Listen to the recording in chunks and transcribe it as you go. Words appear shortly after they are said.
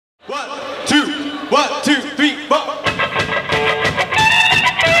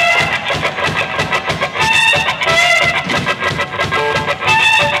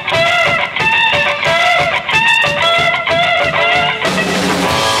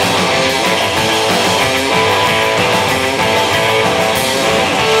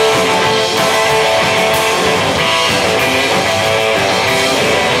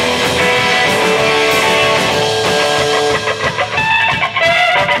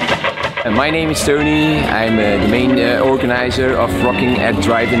My name is Tony. I'm the main organizer of Rocking at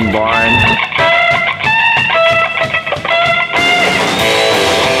Drive-In Barn.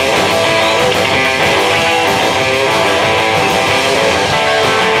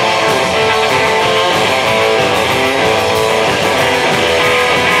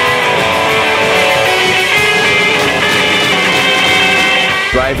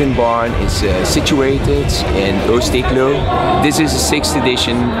 Drive-In Barn is situated in Oosteeklo. This is the 6th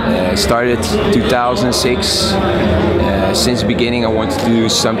edition, started 2006. Since the beginning I wanted to do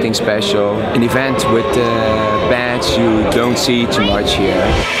something special. An event with bands you don't see too much here.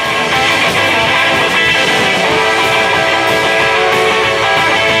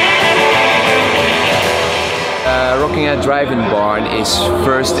 Rocking at Drive-In Barn is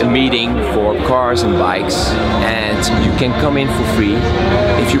first a meeting for cars and bikes, and you can come in for free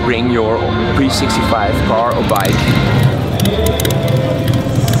if you bring your pre-65 car or bike.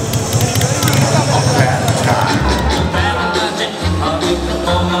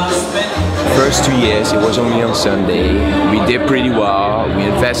 First 2 years it was only on Sunday. We did pretty well. We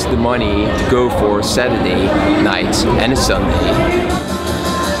invested the money to go for Saturday night and a Sunday.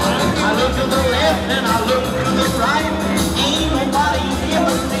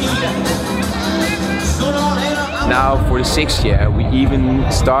 Now for the 6th year we even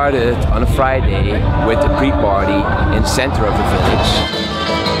started on a Friday with a pre-party in the center of the village.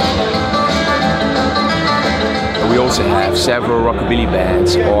 We also have several rockabilly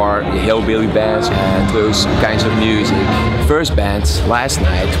bands or the hillbilly bands and those kinds of music. The first bands last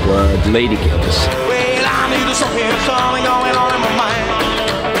night were the Ladykillers. Well, I need something going on in my mind.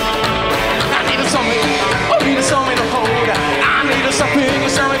 I need something to hold. I need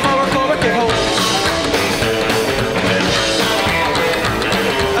something for a cover to hold.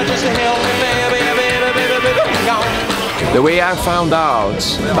 The way I found out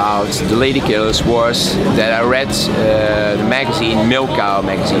about the Ladykillers was that I read the magazine, Milk Cow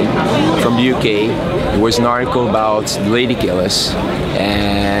magazine from the UK. There was an article about the Ladykillers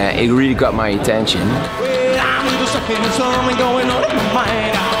and it really got my attention. Well, I need something going on in my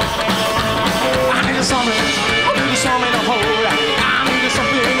mind. I need something to hold. I need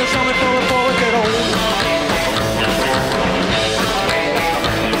something for a boy to get old.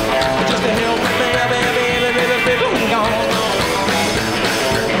 Just to help me, baby, gone.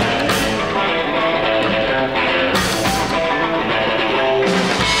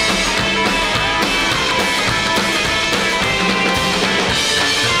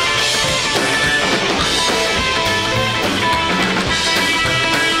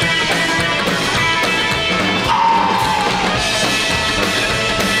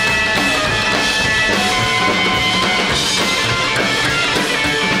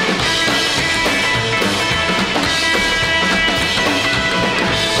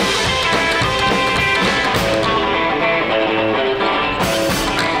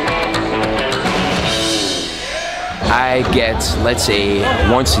 I get, let's say,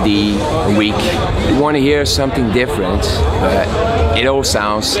 once a week. You want to hear something different, but it all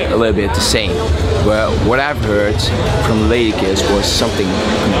sounds a little bit the same. But what I've heard from the Ladykillers was something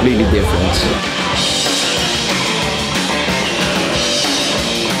completely different.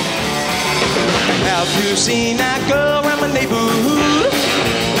 Have you seen that girl in my neighborhood?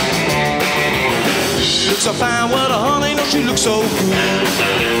 Looks so fine, what a honey, no, she looks so good.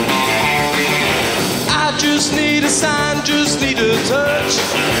 I just need a sign, just need a touch.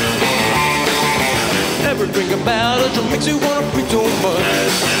 Everything about her just makes you wanna breathe too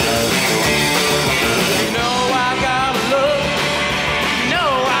much. You know I gotta love, you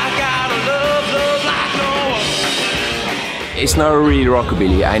know I gotta love like no one. It's not really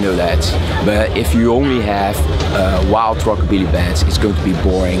rockabilly, I know that. But if you only have wild rockabilly bands, it's going to be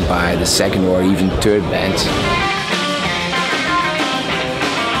boring by the second or even third band.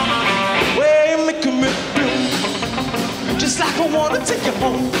 Just like I wanna take you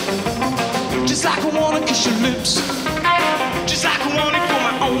home. Just like I wanna kiss your lips. Just like I want it for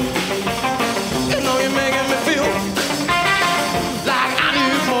my own. You know you're making me feel like I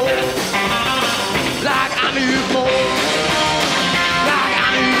need more. Like I need more. Like I need more. Like I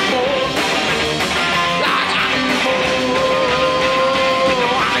need more.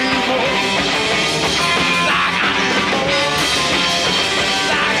 I need more. Like I need more.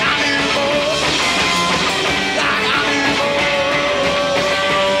 Like I need more. Like I need more.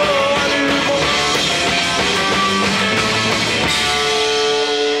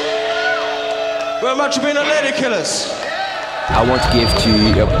 Very much been the Ladykillers. I want to give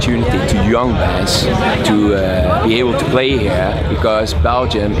the opportunity to young bands to be able to play here, because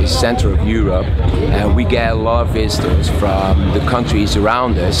Belgium is center of Europe and we get a lot of visitors from the countries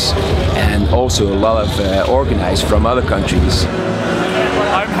around us, and also a lot of organized from other countries.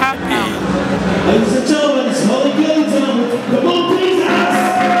 I'm happy. Ladies and gentlemen, it's Ladykillers with the Montesas.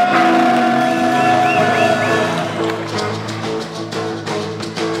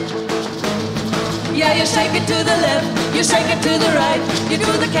 Yeah, you shake it to the left, you shake it to the right, you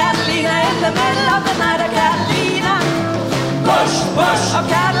do the Catalina in the middle of the night. Oh, Catalina, push, push, oh,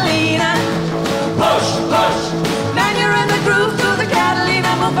 Catalina, push, push. Man, you're in the groove, do the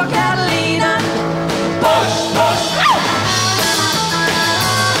Catalina, move, oh, Catalina, push, push.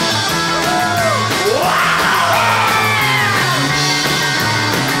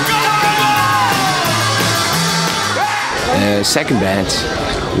 Second band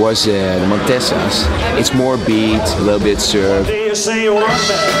was the Montesas. It's more beat, a little bit surf. You say you want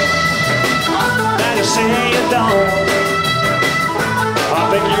that, and you say you don't. I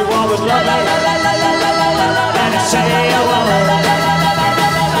think you always love me, and you say you won't.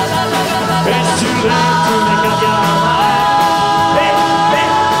 It's too late to make up your mind.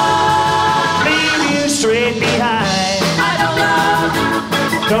 Leave you straight behind. I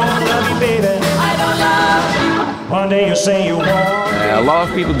Don't love you, baby. I don't love. One day you say you won't. A lot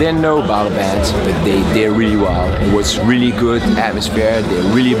of people didn't know about the band, but they did really well. It was really good atmosphere. They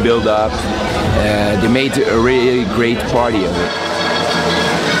really built up. They made a really great party of it.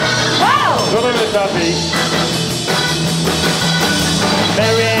 Go to the coffee.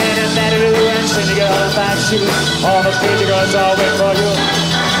 Marianne and Marilou and Cindy got a back shoe. All the pretty girls all wait for you.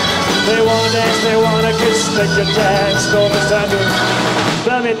 They wanna dance, they wanna kiss, they can dance, don't misunderstand you.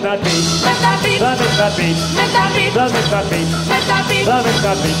 The midnight beat, Midnight beat, the midnight beat, midnight beat, the midnight beat, midnight beat, the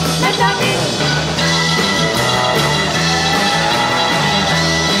midnight beat. midnight beat.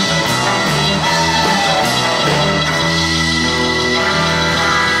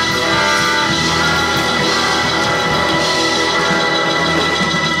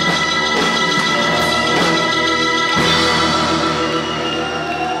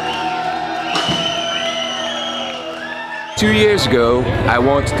 2 years ago, I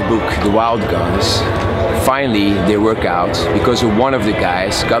wanted to book the Wild Guns. Finally, they worked out because one of the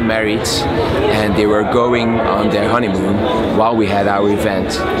guys got married and they were going on their honeymoon while we had our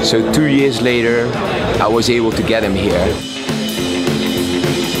event. So 2 years later, I was able to get him here.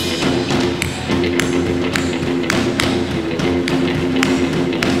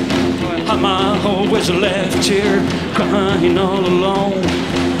 I'm always left here crying all alone.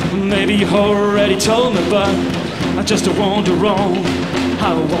 Maybe you already told me, but I just wander wrong.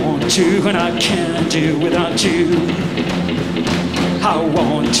 I want to, and I can't do without you. I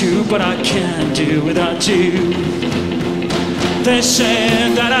want to, but I can't do without you. They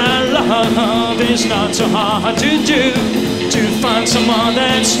said that our love is not so hard to do, to find someone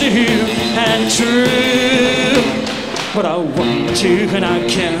that's new and true. But I want to, and I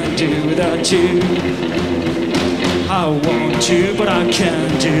can't do without you. I want to, but I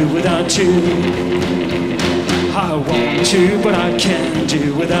can't do without you. I want to, but I can't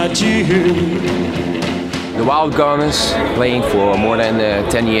do without you. The Wild Gunners, playing for more than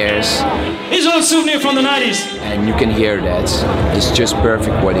 10 years. It's a souvenir from the 90s. And you can hear that. It's just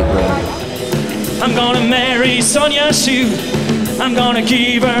perfect what they bring. I'm gonna marry Sonia Sue. I'm gonna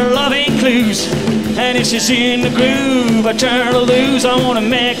give her loving clues. And if she's in the groove, I turn her loose. I wanna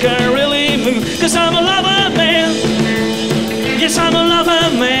make her really move. Cause I'm a lover man. Yes, I'm a lover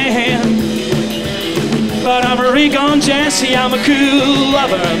man. But I'm a recon Jesse, I'm a cool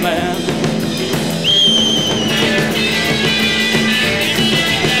lover man.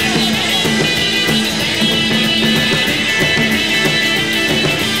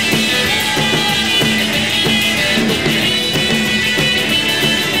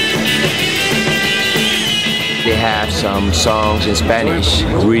 They have some songs in Spanish,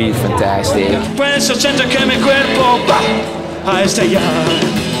 really fantastic. Pues se siente que mi cuerpo va a estallar.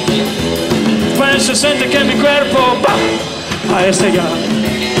 Pues se siente que mi cuerpo va a estallar.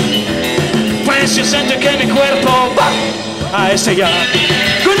 Pues se siente que mi cuerpo va a estallar.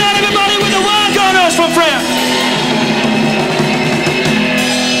 Good night everybody with the Wild Gunners from France.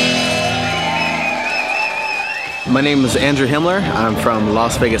 My name is Andrew Himmler. I'm from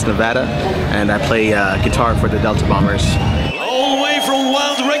Las Vegas, Nevada, and I play guitar for the Delta Bombers. All the way from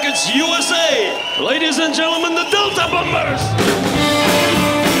Wild Records, USA, ladies and gentlemen, the Delta Bombers.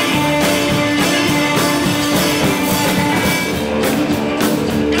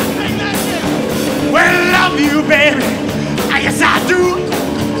 Well, I love you, baby. I guess I do.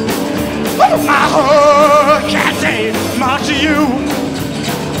 Oh, my heart can't say much to you.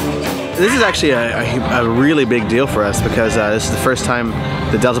 This is actually a really big deal for us because this is the first time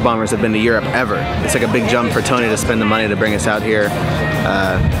the Delta Bombers have been to Europe ever. It's like a big jump for Tony to spend the money to bring us out here.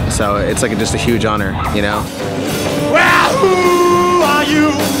 So it's like just a huge honor, you know? Well, who are you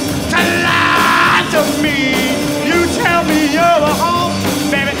to lie to me? You tell me you're a home,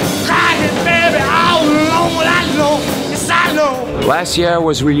 baby, crying, baby, how long will I know? Yes, I know. Last year I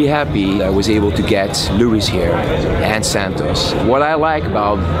was really happy I was able to get Luis here and Santos. What I like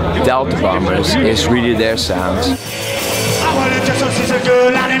about Delta Bombers is really their sounds. I wanna just see a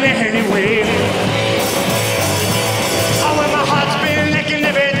girl out of me anyway. Oh, when my heart's been aching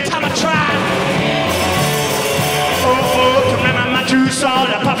every time I try. Oh, to remember my true soul,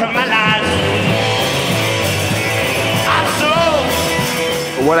 the puff of my life. I'm so.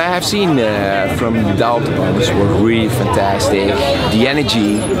 What I have seen from the Delta Bombers were really fantastic. The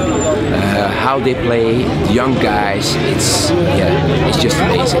energy, how they play, the young guys, it's just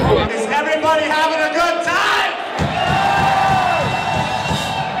amazing. Is everybody having a good time?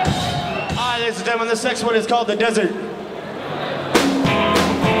 All right, ladies and gentlemen, this next one is called The Desert.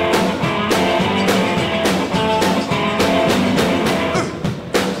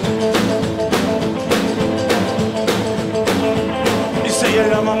 You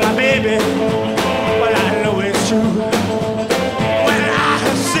love my baby, well I know it's true. When I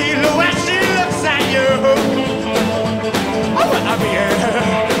see the way she looks at you, oh well I'll be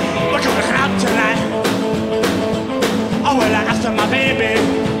we're going out tonight. Oh well I asked my baby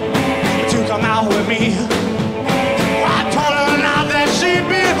to come out with me. I told her now that she'd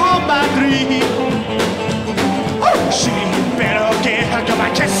be home by 3. Oh, she better get her come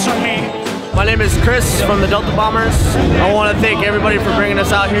and kiss on me. My name is Chris from the Delta Bombers. I want to thank everybody for bringing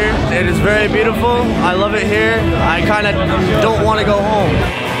us out here. It is very beautiful. I love it here. I kind of don't want to go home.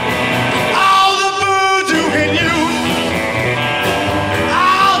 All the food you can use,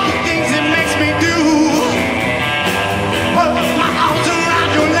 all the things it makes me do. Put my arms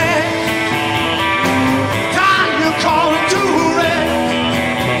around your leg, time you call it to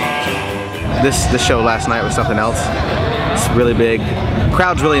rest. This show last night was something else. It's really big.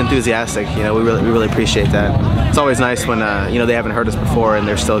 Crowd's really enthusiastic. You know, we really appreciate that. It's always nice when you know, they haven't heard us before and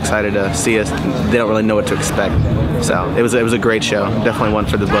they're still excited to see us. They don't really know what to expect. So it was a great show. Definitely one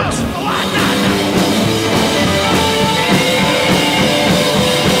for the books.